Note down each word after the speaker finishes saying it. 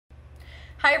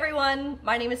Hi everyone,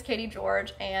 my name is Katie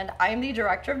George and I am the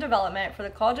Director of Development for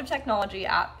the College of Technology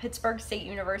at Pittsburgh State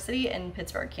University in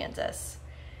Pittsburgh, Kansas.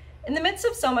 In the midst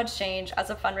of so much change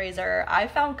as a fundraiser, I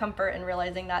found comfort in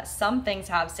realizing that some things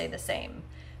have stayed the same.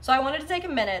 So I wanted to take a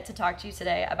minute to talk to you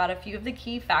today about a few of the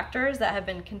key factors that have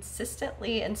been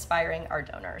consistently inspiring our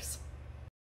donors.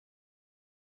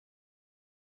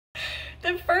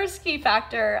 The first key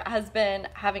factor has been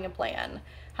having a plan.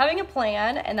 Having a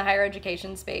plan in the higher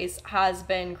education space has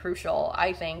been crucial,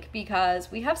 I think,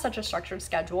 because we have such a structured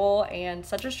schedule and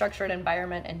such a structured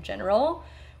environment in general.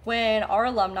 When our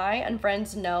alumni and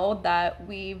friends know that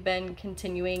we've been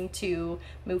continuing to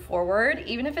move forward,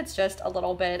 even if it's just a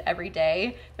little bit every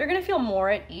day, they're going to feel more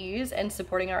at ease in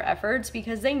supporting our efforts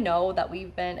because they know that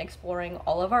we've been exploring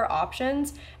all of our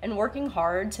options and working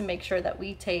hard to make sure that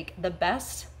we take the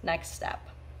best next step.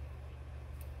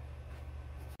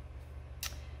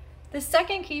 The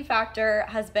second key factor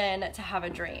has been to have a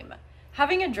dream.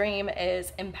 Having a dream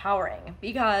is empowering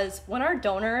because when our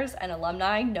donors and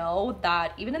alumni know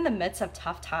that even in the midst of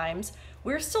tough times,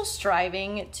 we're still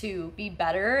striving to be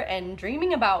better and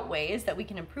dreaming about ways that we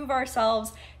can improve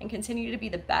ourselves and continue to be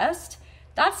the best,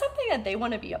 that's something that they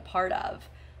want to be a part of.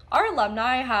 Our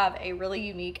alumni have a really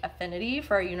unique affinity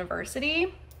for our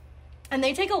university, and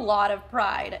they take a lot of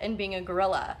pride in being a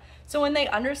guerrilla. So when they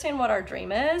understand what our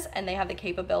dream is and they have the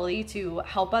capability to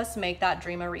help us make that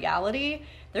dream a reality,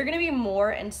 they're going to be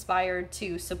more inspired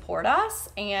to support us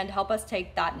and help us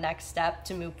take that next step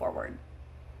to move forward.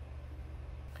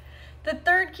 The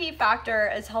third key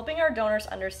factor is helping our donors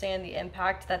understand the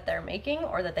impact that they're making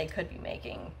or that they could be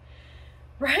making.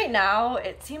 Right now,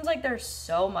 it seems like there's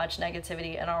so much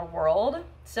negativity in our world.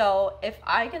 So if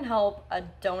I can help a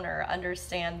donor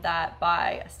understand that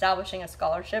by establishing a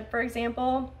scholarship, for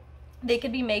example, they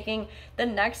could be making the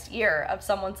next year of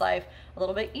someone's life a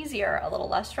little bit easier, a little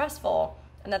less stressful,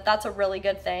 and that's a really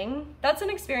good thing. That's an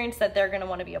experience that they're going to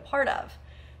want to be a part of.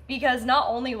 Because not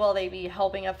only will they be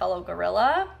helping a fellow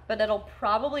guerrilla, but it'll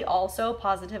probably also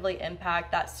positively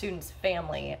impact that student's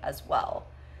family as well.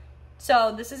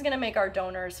 So this is going to make our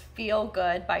donors feel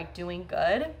good by doing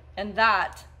good, and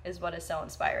that is what is so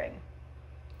inspiring.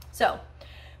 So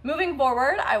moving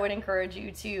forward, I would encourage you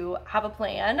to have a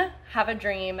plan, have a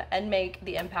dream, and make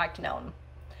the impact known.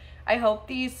 I hope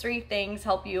these 3 things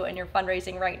help you in your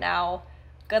fundraising right now.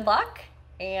 Good luck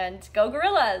and go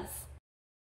Gorillas!